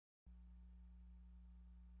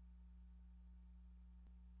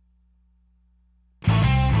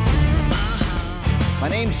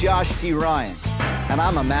name's Josh T. Ryan, and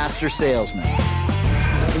I'm a master salesman.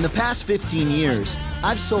 In the past 15 years,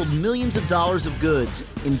 I've sold millions of dollars of goods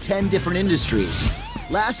in 10 different industries.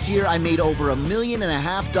 Last year, I made over $1.5 million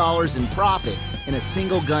in profit in a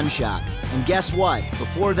single gun shop. And guess what?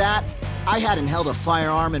 Before that, I hadn't held a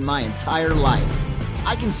firearm in my entire life.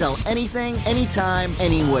 I can sell anything, anytime,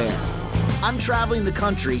 anywhere. I'm traveling the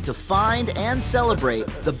country to find and celebrate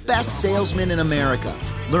the best salesmen in America.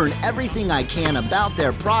 Learn everything I can about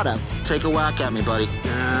their product. Take a whack at me, buddy.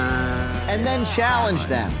 And then challenge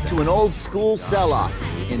them to an old school sell-off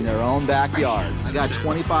in their own backyards. I got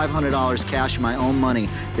 $2,500 cash in my own money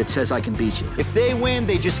that says I can beat you. If they win,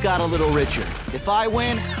 they just got a little richer. If I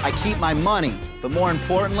win, I keep my money. But more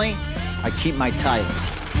importantly, I keep my title.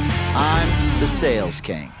 I'm the Sales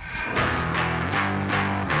King.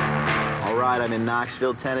 All right, I'm in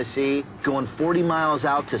Knoxville, Tennessee, going 40 miles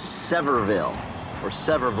out to Sevierville, or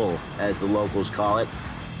Sevierville, as the locals call it,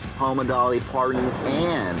 home of Dolly Parton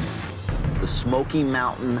and the Smoky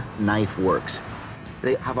Mountain Knife Works.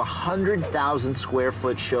 They have a 100,000 square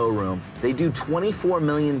foot showroom. They do $24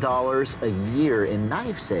 million a year in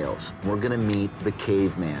knife sales. We're gonna meet the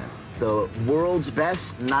Caveman, the world's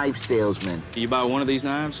best knife salesman. You buy one of these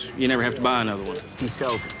knives, you never have to buy another one. He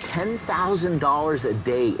sells $10,000 a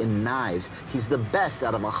day in knives. He's the best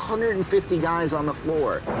out of 150 guys on the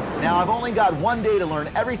floor. Now, I've only got one day to learn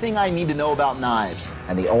everything I need to know about knives.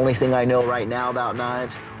 And the only thing I know right now about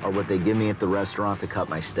knives are what they give me at the restaurant to cut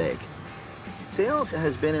my steak. Sales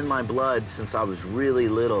has been in my blood since I was really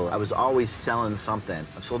little. I was always selling something.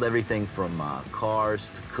 I've sold everything from cars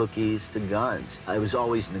to cookies to guns. I was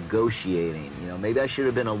always negotiating. You know, maybe I should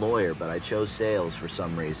have been a lawyer, but I chose sales for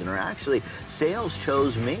some reason. Or actually, sales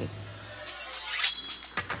chose me.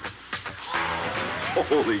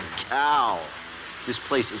 Holy cow. This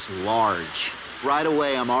place is large. Right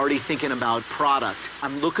away, I'm already thinking about product.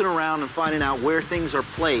 I'm looking around and finding out where things are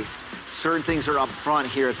placed. Certain things are up front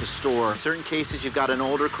here at the store. In certain cases, you've got an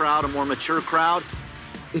older crowd, a more mature crowd.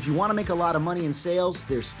 If you want to make a lot of money in sales,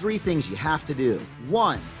 there's 3 things you have to do.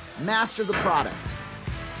 1, master the product.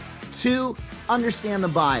 2, understand the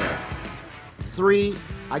buyer. 3,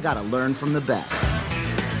 I gotta learn from the best.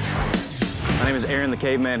 My name is Aaron the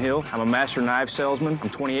Caveman Hill. I'm a master knife salesman. I'm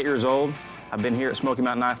 28 years old. I've been here at Smoky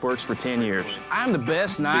Mountain Knife Works for 10 years. I'm the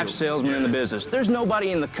best knife salesman in the business. There's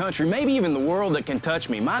nobody in the country, maybe even the world, that can touch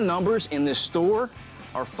me. My numbers in this store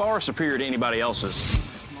are far superior to anybody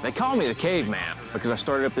else's. They call me the Caveman because I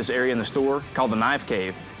started up this area in the store called the Knife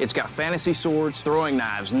Cave. It's got fantasy swords, throwing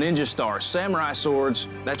knives, ninja stars, samurai swords.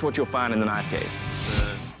 That's what you'll find in the Knife Cave.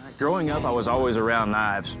 Growing up, I was always around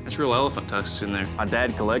knives. That's real elephant tusks in there. My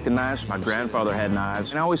dad collected knives, my grandfather had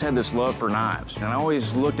knives, and I always had this love for knives. And I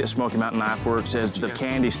always looked at Smoky Mountain Knife Works as the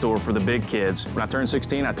candy store for the big kids. When I turned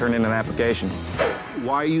 16, I turned in an application.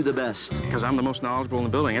 Why are you the best? Because I'm the most knowledgeable in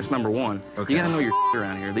the building. That's number 1. Okay. You gotta know your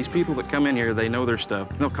around here. These people that come in here, they know their stuff.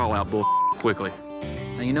 They'll call out bull quickly.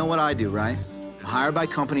 Now, you know what I do, right? I'm hired by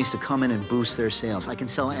companies to come in and boost their sales. I can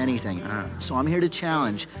sell anything. So I'm here to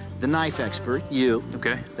challenge the knife expert, you,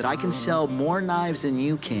 Okay. that I can sell more knives than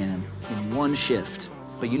you can in 1 shift.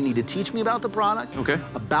 But you need to teach me about the product, Okay.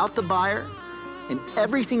 about the buyer, and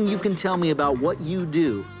everything you can tell me about what you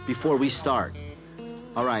do before we start.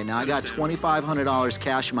 All right, now I got $2,500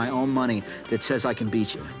 cash in my own money that says I can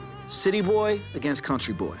beat you. City boy against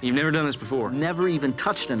country boy. You've never done this before. Never even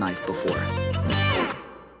touched a knife before.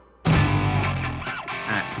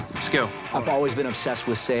 All right, let's go. I've always been obsessed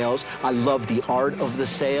with sales. I love the art of the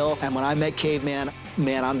sale. And when I met Caveman,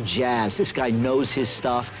 man, I'm jazzed. This guy knows his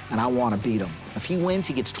stuff, and I want to beat him. If he wins,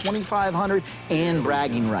 he gets $2,500 and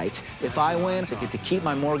bragging rights. If I win, I get to keep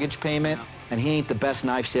my mortgage payment, and he ain't the best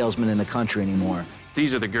knife salesman in the country anymore.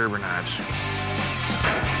 These are the Gerber knives.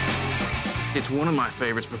 It's one of my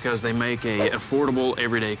favorites because they make a affordable,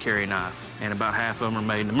 everyday carry knife, and about half of them are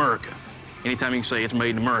made in America. Anytime you can say it's made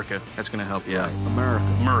in America, that's going to help you out. America.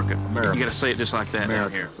 America. America. You got to say it just like that down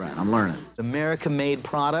here. Right, I'm learning. The America-made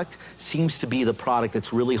product seems to be the product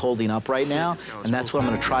that's really holding up right now, and that's what I'm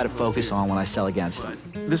going to try to focus on when I sell against him.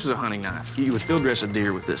 This is a hunting knife. You would field dress a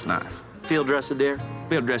deer with this knife. Field dress a deer?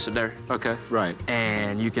 Field dress a deer. Okay. Right.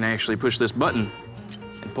 And you can actually push this button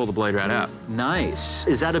and pull the blade right out. Nice.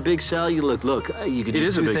 Is that a big sell? You look, you can do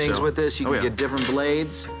 2 things with this. You can get different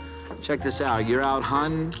blades. Check this out. You're out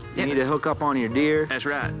hunting. You need to hook up on your deer. That's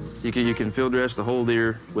right. You can field dress the whole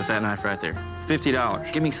deer with that knife right there.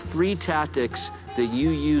 $50. Give me 3 tactics that you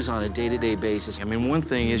use on a day-to-day basis. I mean, one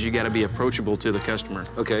thing is you got to be approachable to the customer.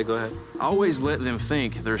 Okay, go ahead. Always let them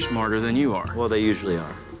think they're smarter than you are. Well, they usually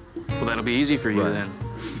are. Well, that'll be easy for you then.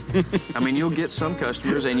 I mean, you'll get some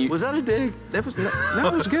customers and you... Was that a dig? That was, no,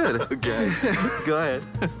 it was good. Okay. Go ahead.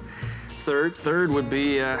 Third would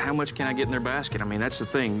be how much can I get in their basket? I mean, that's the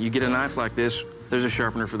thing. You get a knife like this, there's a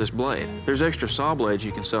sharpener for this blade. There's extra saw blades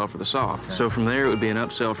you can sell for the saw. So from there, it would be an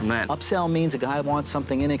upsell from that. Upsell means a guy wants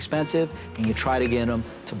something inexpensive, and you try to get him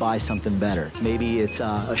to buy something better. Maybe it's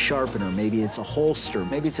a sharpener, maybe it's a holster,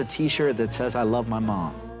 maybe it's a T-shirt that says, "I love my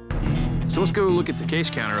mom." So let's go look at the case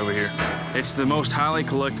counter over here. It's the most highly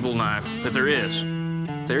collectible knife that there is.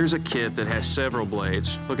 There's a kit that has several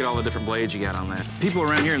blades. Look at all the different blades you got on that. People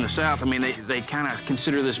around here in the South, I mean, they kind of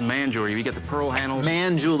consider this man jewelry. You got the pearl handles.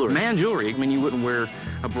 Man jewelry. Man jewelry. I mean, you wouldn't wear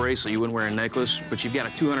a bracelet, you wouldn't wear a necklace, but you've got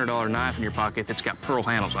a $200 knife in your pocket that's got pearl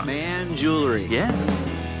handles on it. Man jewelry. Yeah.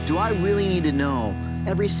 Do I really need to know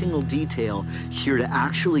every single detail here to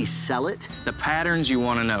actually sell it? The patterns you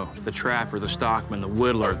want to know. The trapper, the stockman, the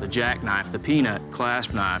whittler, the jackknife, the peanut,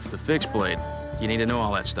 clasp knife, the fixed blade. You need to know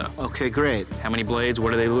all that stuff. Okay, great. How many blades? What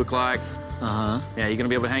do they look like? Uh-huh. Yeah, you gonna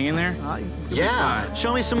be able to hang in there? Yeah,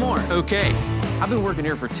 show me some more. Okay. I've been working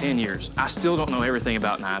here for 10 years. I still don't know everything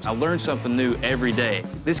about knives. I learn something new every day.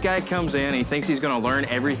 This guy comes in and he thinks he's gonna learn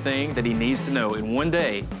everything that he needs to know in one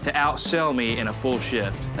day to outsell me in a full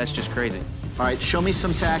shift. That's just crazy. All right, show me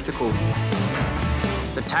some tactical.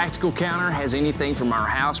 The tactical counter has anything from our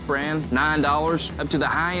house brand, $9, up to the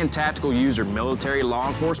high-end tactical user, military, law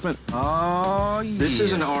enforcement. Oh, yeah. This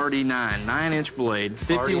is an RD9, 9-inch blade,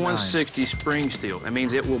 5160 spring steel. That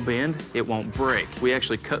means it will bend, it won't break. We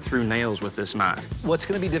actually cut through nails with this knife. What's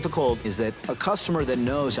going to be difficult is that a customer that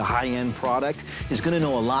knows a high-end product is going to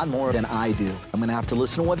know a lot more than I do. I'm going to have to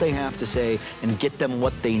listen to what they have to say and get them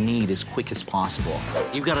what they need as quick as possible.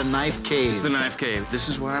 You've got a knife cave. It's the knife cave. This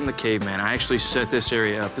is why I'm the caveman. I actually set this area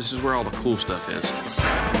up. This is where all the cool stuff is.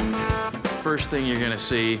 First thing you're gonna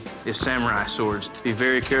see is samurai swords. Be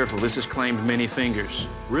very careful. This has claimed many fingers.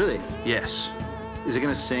 Really? Yes. Is it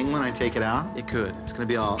going to sing when I take it out? It could. It's going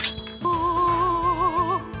to be all...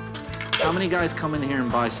 How many guys come in here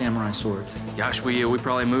and buy samurai swords? Gosh, we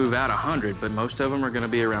probably move out 100, but most of them are gonna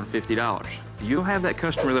be around $50. You'll have that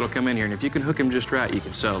customer that'll come in here, and if you can hook him just right, you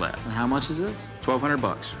can sell that. And how much is it?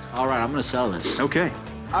 $1,200. All right, I'm going to sell this. Okay.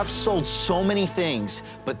 I've sold so many things,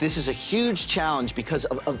 but this is a huge challenge because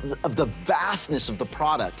of the vastness of the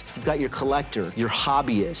product. You've got your collector, your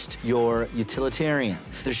hobbyist, your utilitarian.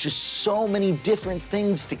 There's just so many different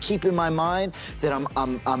things to keep in my mind that I'm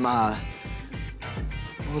a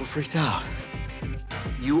little freaked out.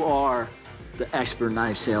 You are the expert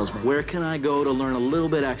knife salesman. Where can I go to learn a little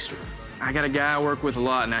bit extra? I got a guy I work with a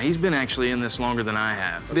lot. Now, he's been actually in this longer than I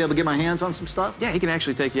have. I'll be able to get my hands on some stuff? Yeah, he can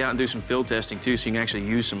actually take you out and do some field testing, too, so you can actually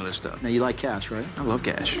use some of this stuff. Now, you like cash, right? I love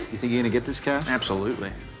cash. You think you're gonna get this cash?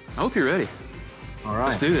 Absolutely. I hope you're ready. All right.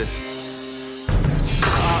 Let's do this.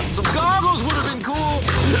 Some goggles would have been cool.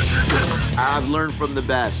 I've learned from the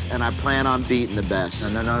best, and I plan on beating the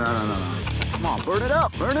best. No. Come on, burn it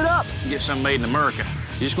up, burn it up. Get something made in America.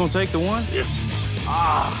 You just gonna take the one? Yeah.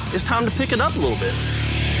 It's time to pick it up a little bit.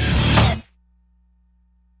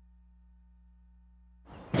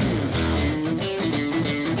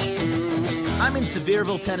 I'm in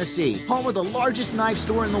Sevierville, Tennessee, home of the largest knife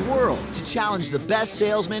store in the world, to challenge the best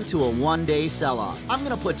salesman to a one-day sell-off. I'm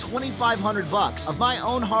gonna put $2,500 of my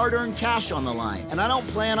own hard-earned cash on the line, and I don't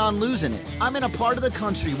plan on losing it. I'm in a part of the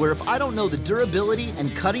country where if I don't know the durability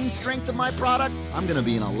and cutting strength of my product, I'm gonna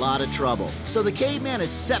be in a lot of trouble. So the caveman has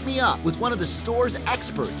set me up with one of the store's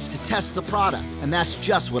experts to test the product, and that's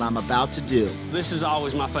just what I'm about to do. This is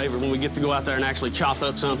always my favorite, when we get to go out there and actually chop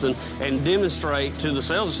up something and demonstrate to the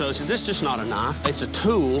sales associates, this is just not a knife. It's a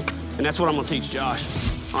tool, and that's what I'm gonna teach Josh.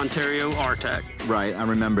 Ontario RTAC. Right, I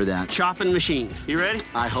remember that. Chopping machine. You ready?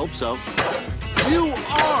 I hope so. You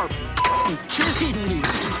are kidding me.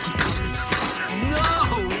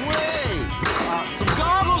 No way. Some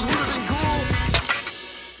goggles would have been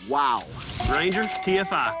cool. Wow. Ranger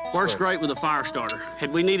TFI. Works great with a fire starter.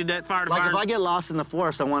 Had we needed that fire to Like burn... if I get lost in the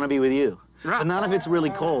forest, I want to be with you. Right. But not if it's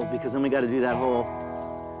really cold, because then we got to do that whole...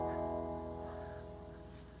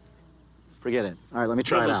 Forget it. All right, let me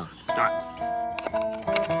try it out. All right.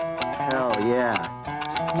 Hell yeah.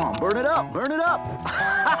 Come on, burn it up, burn it up.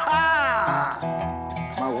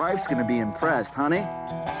 My wife's gonna be impressed, honey.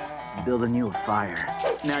 I'm building you a fire.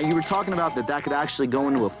 Now, you were talking about that could actually go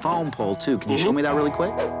into a foam pole, too. Can you show me that really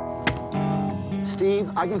quick? Steve,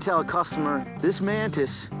 I can tell a customer this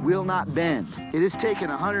Mantis will not bend. It has taken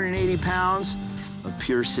 180 pounds of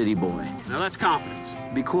pure city boy. Now that's confidence.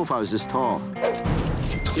 It'd be cool if I was this tall.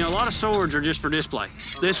 You know, a lot of swords are just for display.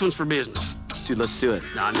 This one's for business. Dude, let's do it.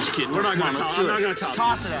 No, I'm just kidding. We're not Come on, gonna let's talk. do I'm not it. gonna talk.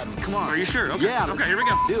 Toss it at me, come on. Are you sure? Okay. Yeah. Okay, here we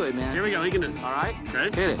go. Do it, man. Here we go. He can do it. All right?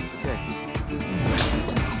 Ready? Hit it.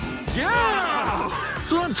 Okay. Yeah!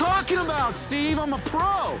 That's what I'm talking about, Steve. I'm a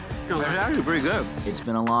pro. That's actually pretty good. It's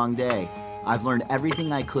been a long day. I've learned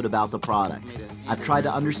everything I could about the product. I've tried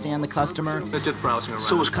to understand the customer.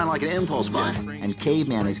 So it's kind of like an impulse buy. And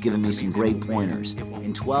Caveman has given me some great pointers.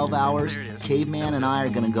 In 12 hours, Caveman and I are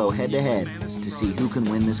going to go head-to-head to see who can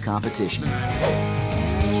win this competition.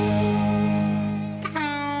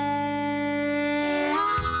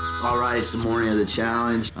 All right, it's the morning of the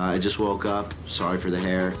challenge. I just woke up. Sorry for the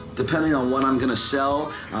hair. Depending on what I'm gonna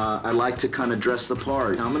sell, I like to kind of dress the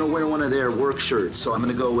part. I'm gonna wear one of their work shirts, so I'm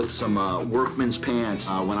gonna go with some workman's pants.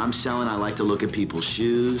 When I'm selling, I like to look at people's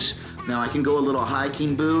shoes. Now, I can go a little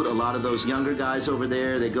hiking boot. A lot of those younger guys over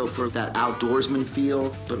there, they go for that outdoorsman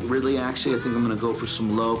feel. But really, actually, I think I'm gonna go for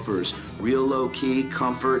some loafers. Real low-key,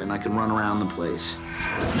 comfort, and I can run around the place.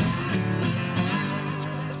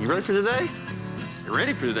 You ready for today? You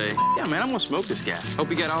ready for today? Yeah, man, I'm gonna smoke this guy. Hope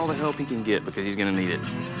he got all the help he can get because he's gonna need it.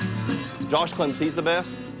 Josh claims he's the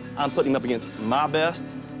best. I'm putting him up against my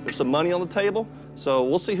best. There's some money on the table, so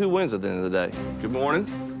we'll see who wins at the end of the day. Good morning.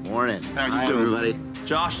 Morning. How you Hi, doing, everybody?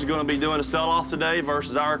 Josh is going to be doing a sell-off today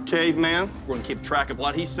versus our Caveman. We're going to keep track of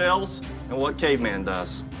what he sells and what Caveman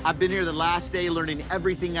does. I've been here the last day learning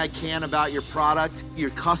everything I can about your product, your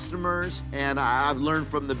customers, and I've learned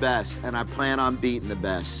from the best, and I plan on beating the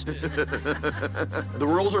best. The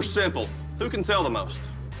rules are simple. Who can sell the most?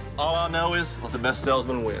 All I know is let the best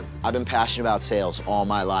salesman win. I've been passionate about sales all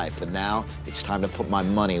my life, but now it's time to put my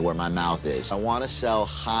money where my mouth is. I want to sell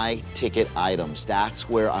high-ticket items. That's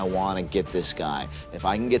where I want to get this guy. If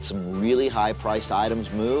I can get some really high-priced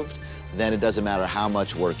items moved, then it doesn't matter how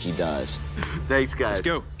much work he does. Thanks, guys. Let's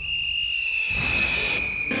go.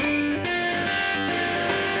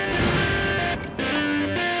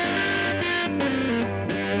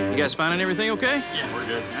 You guys finding everything okay? Yeah, we're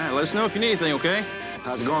good. All right, let us know if you need anything, okay?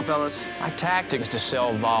 How's it going, fellas? My tactic is to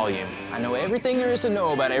sell volume. I know everything there is to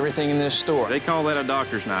know about everything in this store. They call that a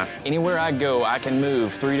doctor's knife. Anywhere I go, I can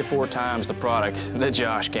move 3 to 4 times the product that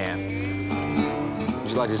Josh can. Would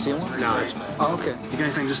you like to see one? No. Oh, okay. You got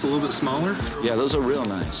anything just a little bit smaller? Yeah, those are real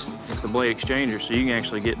nice. It's the blade exchanger, so you can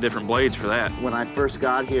actually get different blades for that. When I first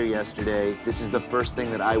got here yesterday, this is the first thing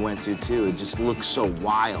that I went to, too. It just looks so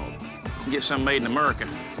wild. Get some made in America.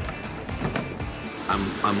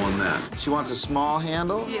 I'm on that. She wants a small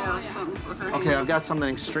handle? Yeah, something for her. Okay, I've got something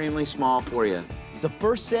extremely small for you. The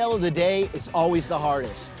first sale of the day is always the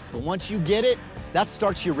hardest. But once you get it, that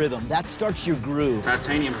starts your rhythm. That starts your groove.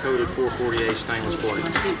 Titanium coated 448 stainless plate.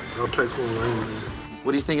 I'll take one.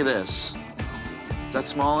 What do you think of this? Is that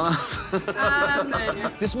small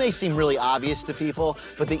enough? This may seem really obvious to people,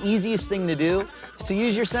 but the easiest thing to do is to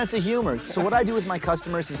use your sense of humor. So what I do with my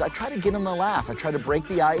customers is I try to get them to laugh. I try to break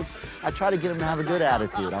the ice. I try to get them to have a good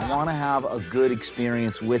attitude. I want to have a good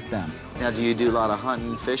experience with them. Now, do you do a lot of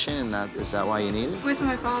hunting and fishing, and is that why you need it? With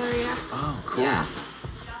my father, yeah. Oh, cool. Yeah.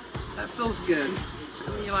 That feels good.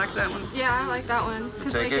 You like that one? Yeah, I like that one.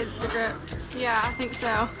 Because Take it? the grip. Yeah, I think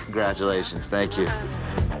so. Congratulations. Thank you.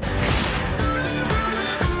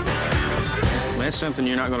 That's something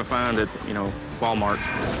you're not going to find at, Walmart.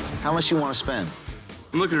 How much you want to spend?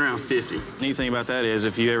 I'm looking around 50. Neat thing about that is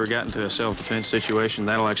if you ever got into a self-defense situation,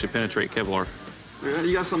 that'll actually penetrate Kevlar.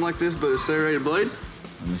 You got something like this, but a serrated blade?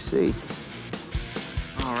 Let me see.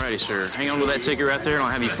 Alrighty, sir. Hang on to that ticket right there, and I'll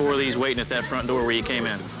have you 4 of these waiting at that front door where you came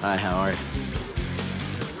in. Hi, how are you?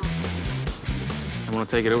 I'm going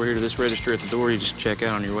to take it over here to this register at the door. You just check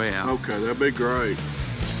out on your way out. Okay, that'd be great.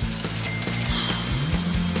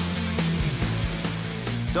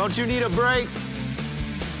 Don't you need a break?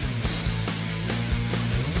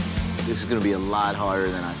 This is gonna be a lot harder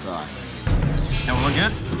than I thought. That one look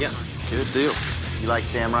good? Yeah. Good deal. You like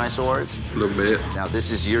samurai swords? A little bit. Now,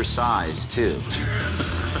 this is your size, too.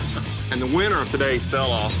 And the winner of today's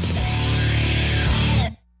sell-off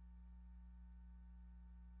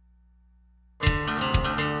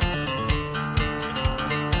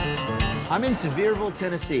I'm in Sevierville,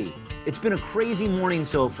 Tennessee. It's been a crazy morning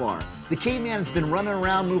so far. The Caveman's been running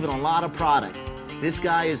around moving a lot of product. This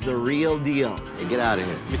guy is the real deal. Hey, get out of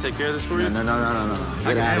here. Let me take care of this for you? No.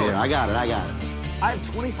 Get out of here. I got it. I have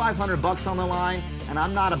 2,500 bucks on the line, and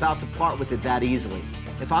I'm not about to part with it that easily.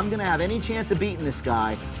 If I'm gonna have any chance of beating this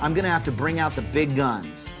guy, I'm gonna have to bring out the big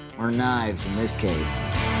guns. Or knives, in this case.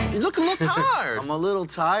 You look a little tired. I'm a little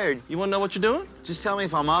tired. You want to know what you're doing? Just tell me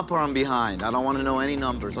if I'm up or I'm behind. I don't want to know any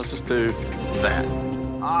numbers. Let's just do that.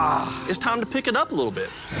 It's time to pick it up a little bit.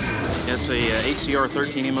 It's a HCR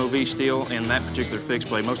 13 MOV steel and that particular fixed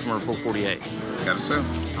blade. Most of them are 448. Got a sale.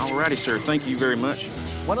 Alrighty, sir. Thank you very much.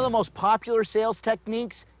 One of the most popular sales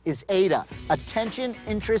techniques is AIDA, attention,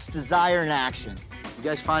 interest, desire, and action. You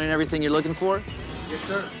guys finding everything you're looking for? Yes,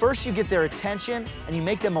 sir. First, you get their attention and you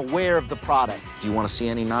make them aware of the product. Do you want to see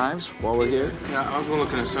any knives while we're here? Yeah, I was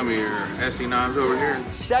looking at some of your SE knives over here.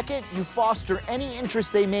 Second, you foster any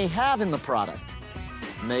interest they may have in the product.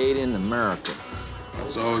 Made in America.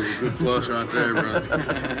 That's always a good plus right there,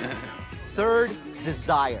 brother. Third,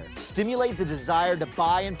 desire. Stimulate the desire to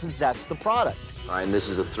buy and possess the product. All right, and this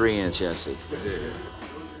is a 3-inch Essie.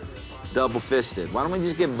 Double-fisted. Why don't we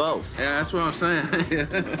just get both? Yeah, that's what I'm saying.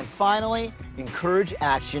 And finally, encourage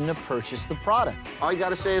action to purchase the product. All you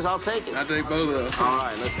gotta say is, I'll take it. I take both of them. All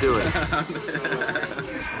right, let's do it.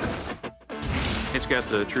 It's got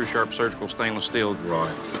the True Sharp surgical stainless steel.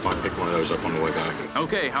 Right. Might pick one of those up on the way back.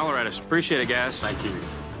 Okay, holler at us. Appreciate it, guys. Thank you.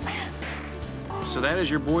 So that is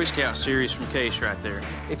your Boy Scout series from Case right there.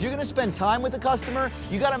 If you're gonna spend time with the customer,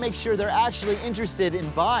 you gotta make sure they're actually interested in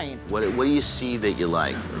buying. What do you see that you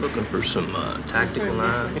like? Looking for some tactical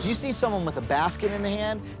knives. If you see someone with a basket in the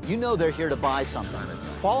hand, you know they're here to buy something.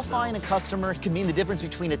 Qualifying a customer can mean the difference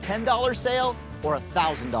between a $10 sale or a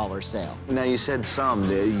 $1,000 sale. Now, you said some.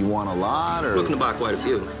 Do you want a lot, or? Looking to buy quite a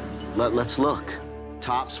few. Let's look.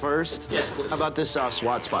 Tops first? Yes, please. How about this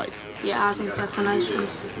SWAT Spike? Yeah, I think that's a nice one.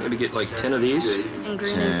 Maybe get like 10 of these. And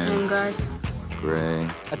green and gray. Gray.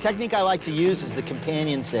 A technique I like to use is the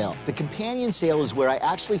companion sale. The companion sale is where I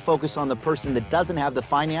actually focus on the person that doesn't have the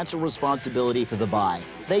financial responsibility to the buy.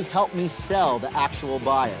 They help me sell the actual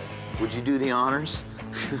buyer. Would you do the honors?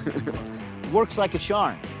 Works like a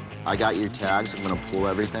charm. I got your tags. I'm gonna pull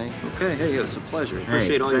everything. Okay, hey, it's a pleasure. Hey,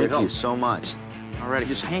 Appreciate all your help. thank you so much. All right,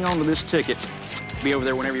 just hang on to this ticket. Be over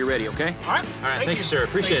there whenever you're ready, okay? All right. All right, thank you, sir.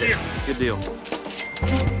 Appreciate it. Good deal.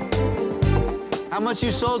 How much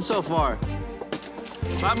you sold so far?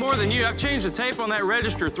 A lot more than you. I've changed the tape on that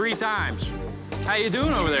register 3 times. How you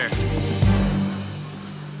doing over there?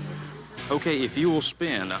 Okay, if you will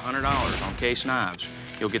spend $100 on Case knives,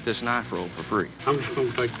 you'll get this knife roll for free. I'm just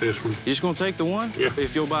gonna take this one. You just gonna take the one? Yeah.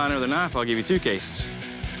 If you'll buy another knife, I'll give you 2 cases.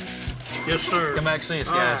 Yes, sir. Come back and see us,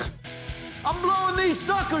 guys. I'm blowing these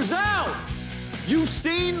suckers out. You've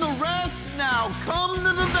seen the rest, now come to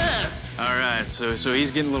the best. All right, so he's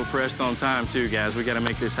getting a little pressed on time too, guys. We gotta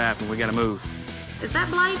make this happen. We gotta move. Is that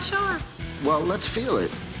blade sharp? Well, let's feel it.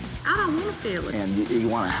 I don't want to feel it. And you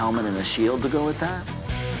want a helmet and a shield to go with that?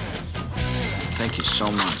 Thank you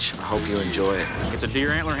so much. I hope you enjoy it. It's a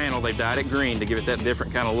deer antler handle. They dyed it green to give it that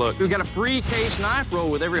different kind of look. We've got a free Case knife roll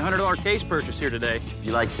with every $100 Case purchase here today.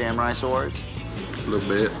 You like samurai swords? A little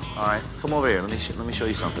bit. All right, come over here. Let me show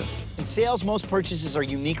you something. In sales, most purchases are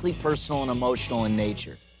uniquely personal and emotional in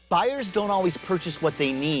nature. Buyers don't always purchase what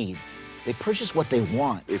they need. They purchase what they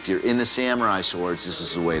want. If you're into samurai swords, this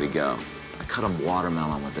is the way to go. I cut a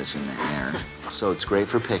watermelon with this in the air, so it's great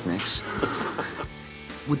for picnics.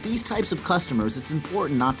 With these types of customers, it's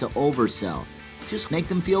important not to oversell. Just make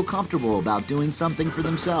them feel comfortable about doing something for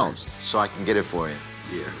themselves. So I can get it for you.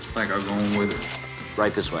 Yeah, I think I'll go on with it.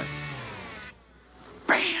 Right this way.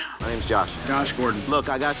 Bam! My name's Josh. Josh Gordon. Look,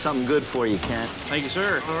 I got something good for you, Kent. Thank you,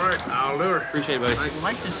 sir. All right, I'll do it. Appreciate it, buddy. I'd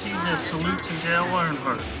like to see the salute to Dale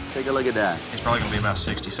Earnhardt. Take a look at that. It's probably gonna be about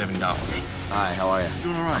 $60, $70. Hi, how are you?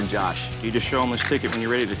 Doing all right. I'm Josh. You just show them this ticket when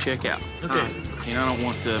you're ready to check out. Okay. You know, I don't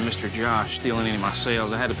want Mr. Josh stealing any of my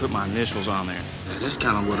sales. I had to put my initials on there. That's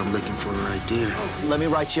kind of what I'm looking for right there. Let me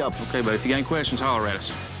write you up. Okay, but if you got any questions, holler at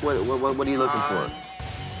us. What are you looking for?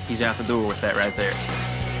 He's out the door with that right there.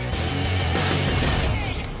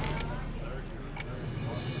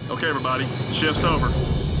 Okay, everybody, shift's over.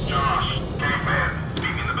 Josh, caveman, meet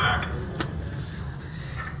me in the back.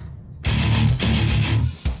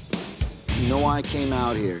 You know why I came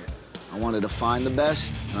out here? I wanted to find the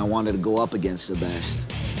best, and I wanted to go up against the best.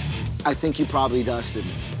 I think you probably dusted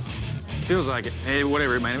me. Feels like it. Hey,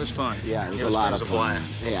 whatever, man. It was fun. Yeah, it was a lot of fun.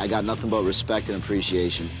 Hey, I got nothing but respect and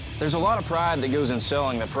appreciation. There's a lot of pride that goes in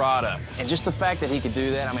selling the product. And just the fact that he could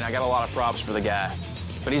do that, I mean, I got a lot of props for the guy.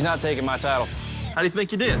 But he's not taking my title. How do you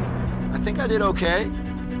think you did? I think I did okay.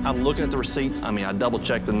 I'm looking at the receipts. I mean, I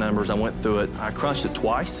double-checked the numbers. I went through it. I crunched it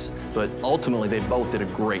twice, but ultimately, they both did a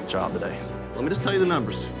great job today. Let me just tell you the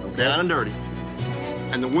numbers, down and dirty.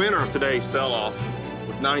 And the winner of today's sell-off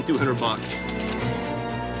with $9,200.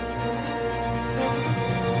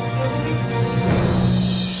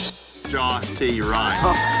 Josh T. Ryan.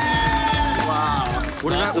 Wow.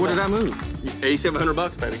 What did I move?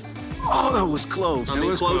 $8,700, baby. Oh, that was close. It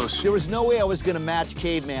was close. There was no way I was going to match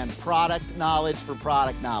Caveman, product knowledge for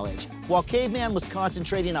product knowledge. While Caveman was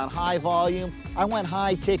concentrating on high volume, I went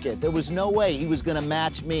high ticket. There was no way he was going to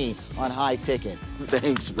match me on high ticket.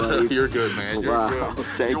 Thanks, buddy. You're good, man. You're Wow, good.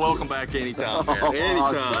 thank You're you. welcome back anytime, man.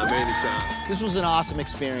 Anytime, Awesome. anytime. This was an awesome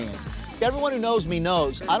experience. Everyone who knows me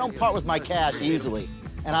knows I don't part with my cash easily.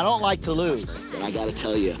 and I don't like to lose. But I gotta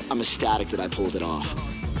tell you, I'm ecstatic that I pulled it off.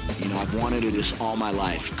 You know, I've wanted to do this all my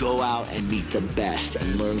life. Go out and meet the best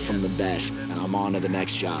and learn from the best, and I'm on to the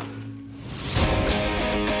next job.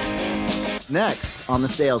 Next on the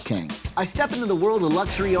Sales King. I step into the world of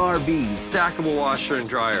luxury RVs. Stackable washer and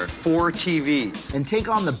dryer, 4 TVs. And take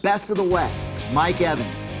on the best of the West, Mike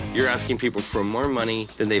Evans. You're asking people for more money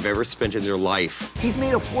than they've ever spent in their life. He's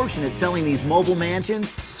made a fortune at selling these mobile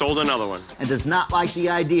mansions. Sold another one. And does not like the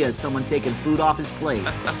idea of someone taking food off his plate.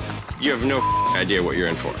 You have no idea what you're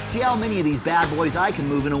in for. See how many of these bad boys I can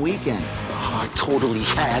move in a weekend. Oh, I totally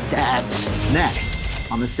had that.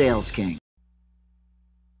 Next on the Sales King.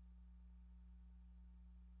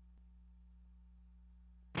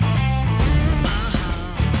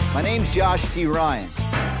 My name's Josh T. Ryan,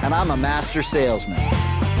 and I'm a master salesman.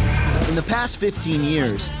 In the past 15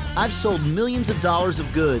 years, I've sold millions of dollars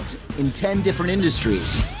of goods in 10 different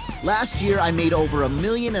industries. Last year, I made over $1.5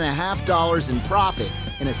 million in profit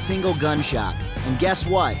in a single gun shop. And guess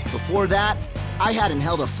what? Before that, I hadn't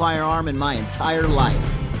held a firearm in my entire life.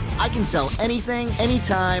 I can sell anything,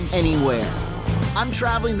 anytime, anywhere. I'm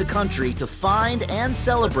traveling the country to find and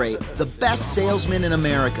celebrate the best salesmen in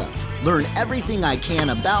America. Learn everything I can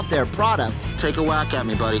about their product. Take a whack at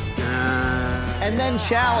me, buddy. And then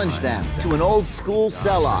challenge them to an old school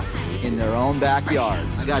sell-off in their own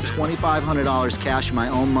backyards. I got $2,500 cash in my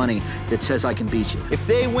own money that says I can beat you. If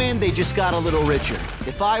they win, they just got a little richer.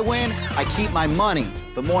 If I win, I keep my money.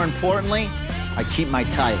 But more importantly, I keep my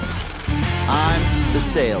title. I'm the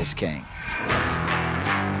Sales King.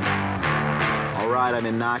 All right, I'm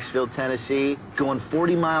in Knoxville, Tennessee, going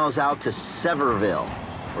 40 miles out to Severville,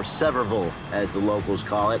 or Severville, as the locals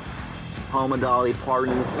call it, home of Dolly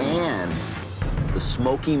Parton and the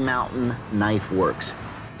Smoky Mountain Knife Works.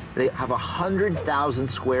 They have a 100,000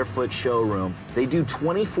 square foot showroom. They do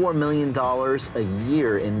 $24 million a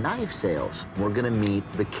year in knife sales. We're gonna meet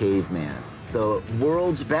the Caveman, the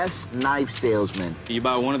world's best knife salesman. You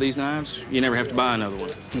buy one of these knives, you never have to buy another one.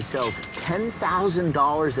 He sells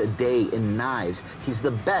 $10,000 a day in knives. He's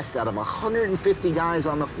the best out of 150 guys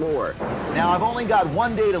on the floor. Now, I've only got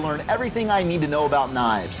one day to learn everything I need to know about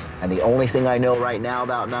knives. And the only thing I know right now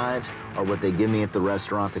about knives are what they give me at the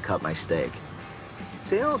restaurant to cut my steak.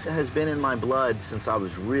 Sales has been in my blood since I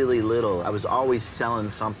was really little. I was always selling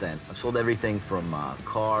something. I've sold everything from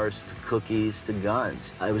cars to cookies to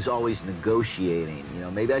guns. I was always negotiating. You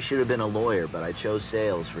know, maybe I should have been a lawyer, but I chose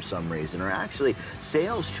sales for some reason. Or actually,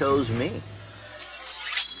 sales chose me.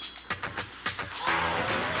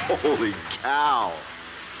 Holy cow.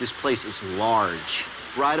 This place is large.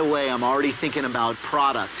 Right away, I'm already thinking about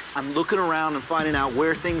product. I'm looking around and finding out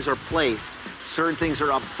where things are placed. Certain things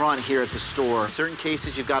are up front here at the store. In certain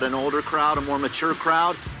cases, you've got an older crowd, a more mature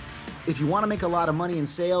crowd. If you want to make a lot of money in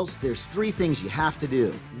sales, there's 3 things you have to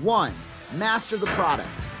do. 1, master the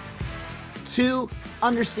product. 2,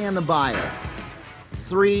 understand the buyer.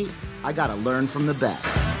 3, I gotta learn from the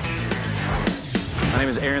best. My name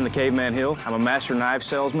is Aaron the Caveman Hill. I'm a master knife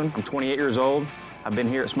salesman. I'm 28 years old. I've been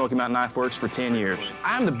here at Smoky Mountain Knife Works for 10 years.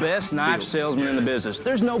 I'm the best knife salesman in the business.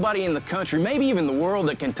 There's nobody in the country, maybe even the world,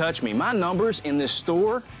 that can touch me. My numbers in this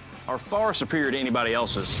store are far superior to anybody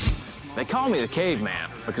else's. They call me the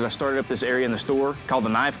Caveman because I started up this area in the store called the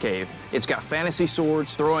Knife Cave. It's got fantasy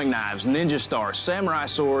swords, throwing knives, ninja stars, samurai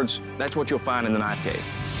swords. That's what you'll find in the Knife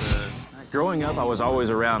Cave. Growing up, I was always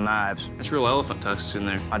around knives. That's real elephant tusks in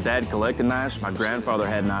there. My dad collected knives, my grandfather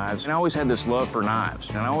had knives, and I always had this love for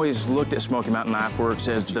knives. And I always looked at Smoky Mountain Knife Works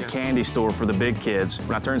as the candy store for the big kids.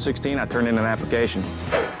 When I turned 16, I turned in an application.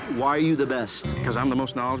 Why are you the best? Because I'm the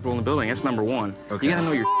most knowledgeable in the building. That's number 1. Okay. You gotta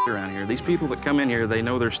know your around here. These people that come in here, they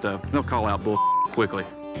know their stuff. They'll call out bull quickly.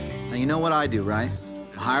 Now, you know what I do, right?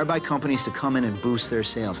 I'm hired by companies to come in and boost their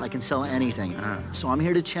sales. I can sell anything. So I'm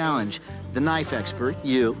here to challenge the knife expert,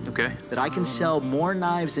 you, that I can sell more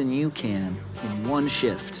knives than you can in 1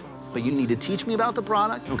 shift. But you need to teach me about the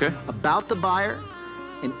product, about the buyer,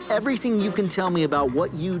 and everything you can tell me about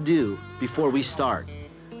what you do before we start.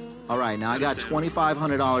 All right, now I got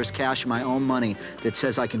 $2,500 cash in my own money that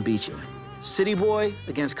says I can beat you. City boy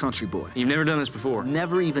against country boy. You've never done this before?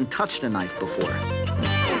 Never even touched a knife before.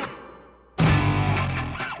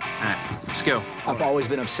 Let's go. I've always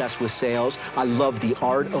been obsessed with sales. I love the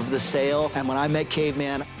art of the sale. And when I met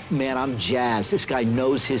Caveman, man, I'm jazzed. This guy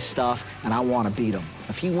knows his stuff, and I want to beat him.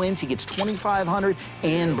 If he wins, he gets $2,500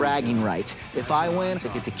 and bragging rights. If I win, I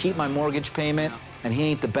get to keep my mortgage payment, and he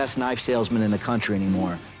ain't the best knife salesman in the country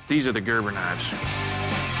anymore. These are the Gerber knives.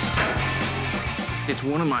 It's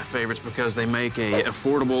one of my favorites because they make a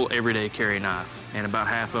affordable, everyday carry knife, and about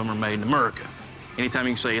half of them are made in America. Anytime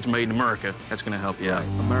you can say it's made in America, that's going to help you out.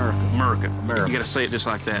 America. America. America. You got to say it just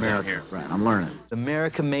like that down here. Right, I'm learning. The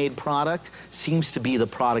American-made product seems to be the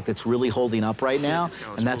product that's really holding up right now,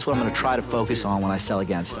 and that's what I'm going to try to focus on when I sell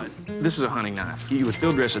against them. This is a hunting knife. You would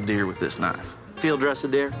field dress a deer with this knife. Field dress a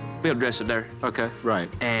deer? Field dress a deer. Okay, right.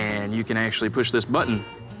 And you can actually push this button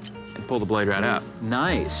and pull the blade right out.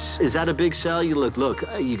 Nice. Is that a big sell? You look,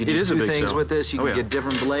 you can do two things with this. You can get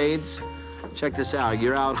different blades. Check this out.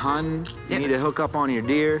 You're out hunting. You need to hook up on your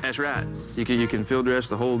deer. That's right. You can field dress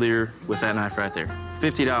the whole deer with that knife right there.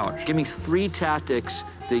 $50. Give me 3 tactics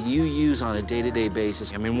that you use on a day-to-day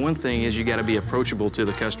basis. I mean, one thing is you got to be approachable to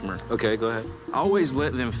the customer. Okay, go ahead. Always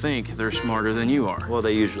let them think they're smarter than you are. Well,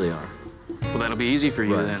 they usually are. Well, that'll be easy for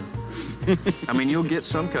you then. I mean, you'll get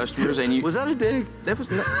some customers and you... Was that a dig? That was...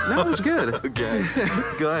 No, it was good. Okay.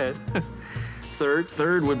 Go ahead.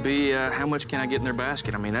 Third would be how much can I get in their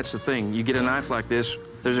basket? I mean, that's the thing. You get a knife like this,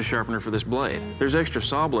 there's a sharpener for this blade. There's extra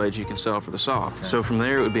saw blades you can sell for the saw. Okay. So from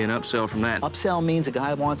there, it would be an upsell from that. Upsell means a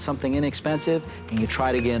guy wants something inexpensive, and you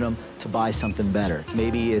try to get him to buy something better.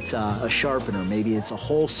 Maybe it's a sharpener, maybe it's a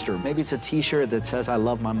holster, maybe it's a T-shirt that says, "I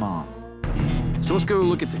love my mom." So let's go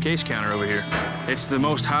look at the case counter over here. It's the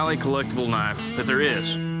most highly collectible knife that there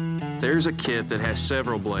is. There's a kit that has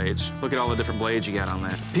several blades. Look at all the different blades you got on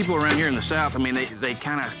that. People around here in the South, I mean, they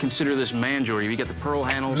kind of consider this man jewelry. You got the pearl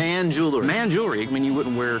handles. Man jewelry. Man jewelry. I mean, you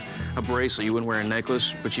wouldn't wear a bracelet, you wouldn't wear a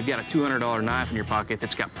necklace, but you've got a $200 knife in your pocket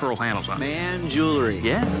that's got pearl handles on it. Man jewelry.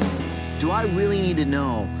 Yeah. Do I really need to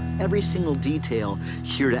know every single detail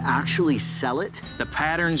here to actually sell it? The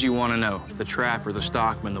patterns you want to know. The trapper, the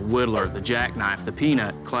stockman, the whittler, the jackknife, the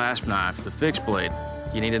peanut, clasp knife, the fixed blade.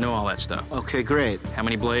 You need to know all that stuff. Okay, great. How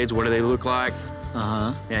many blades? What do they look like?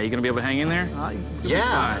 Uh-huh. Yeah, you gonna be able to hang in there?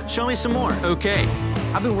 Yeah. Show me some more. Okay.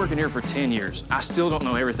 I've been working here for 10 years. I still don't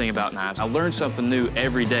know everything about knives. I learn something new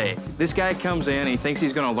every day. This guy comes in and he thinks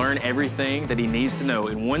he's gonna learn everything that he needs to know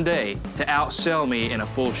in one day to outsell me in a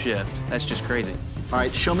full shift. That's just crazy. All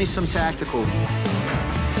right, show me some tactical.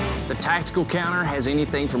 The tactical counter has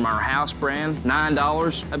anything from our house brand,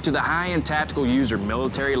 $9, up to the high-end tactical user,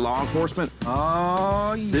 military, law enforcement.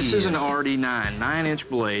 Oh, yeah. This is an RD9, 9-inch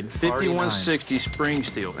blade, 5160 spring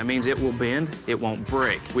steel. That means it will bend, it won't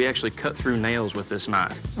break. We actually cut through nails with this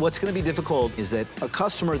knife. What's going to be difficult is that a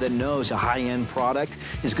customer that knows a high-end product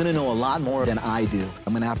is going to know a lot more than I do.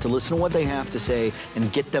 I'm going to have to listen to what they have to say and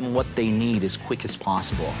get them what they need as quick as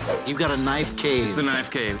possible. You've got a knife cave. It's the knife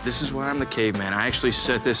cave. This is why I'm the caveman. I actually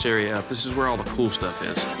set this area up. This is where all the cool stuff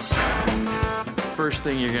is. First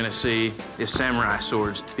thing you're gonna see is samurai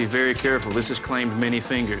swords. Be very careful. This is claimed many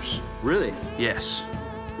fingers. Really? Yes.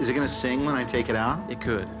 Is it gonna sing when I take it out? It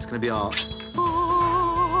could. It's gonna be all...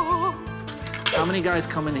 How many guys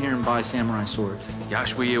come in here and buy samurai swords?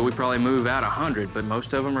 Gosh, we probably move out 100, but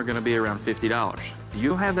most of them are gonna be around $50.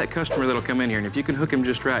 You'll have that customer that'll come in here, and if you can hook him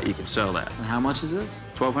just right, you can sell that. And how much is it?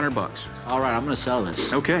 $1,200. All right, I'm gonna sell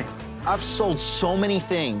this. Okay. I've sold so many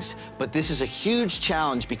things, but this is a huge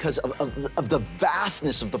challenge because of the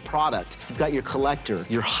vastness of the product. You've got your collector,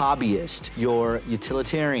 your hobbyist, your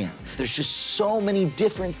utilitarian. There's just so many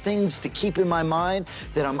different things to keep in my mind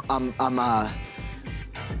that I'm a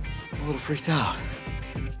little freaked out.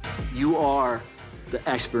 You are the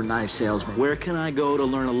expert knife salesman. Where can I go to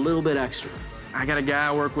learn a little bit extra? I got a guy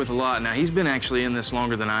I work with a lot. Now, he's been actually in this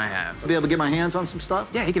longer than I have. I'll be able to get my hands on some stuff?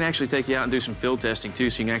 Yeah, he can actually take you out and do some field testing, too,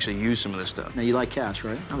 so you can actually use some of this stuff. Now, you like cash,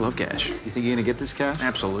 right? I love cash. You think you're gonna get this cash?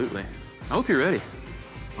 Absolutely. I hope you're ready.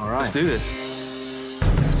 All right. Let's do this.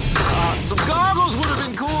 Some goggles would have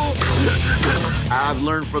been cool. I've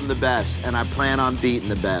learned from the best, and I plan on beating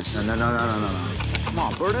the best. No. Come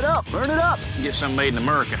on, burn it up, burn it up. Get something made in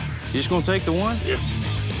America. You just gonna take the one? Yeah.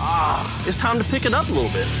 It's time to pick it up a little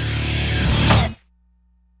bit.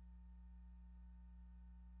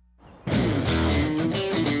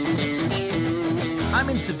 I'm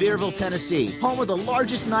in Sevierville, Tennessee, home of the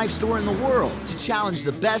largest knife store in the world, to challenge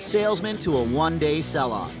the best salesman to a one-day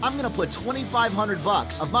sell-off. I'm gonna put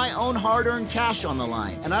 $2,500 of my own hard-earned cash on the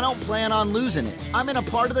line, and I don't plan on losing it. I'm in a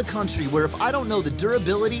part of the country where if I don't know the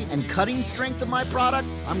durability and cutting strength of my product,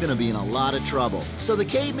 I'm gonna be in a lot of trouble. So the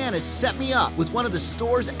caveman has set me up with one of the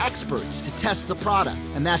store's experts to test the product,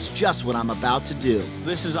 and that's just what I'm about to do.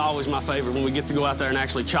 This is always my favorite, when we get to go out there and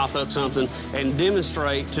actually chop up something and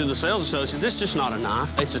demonstrate to the sales associates, this is just not a knife.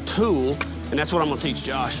 It's a tool, and that's what I'm gonna teach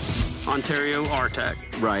Josh. Ontario RTAC.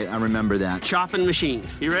 Right, I remember that. Chopping machine.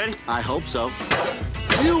 You ready? I hope so.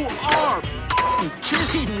 You are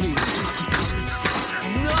kidding me.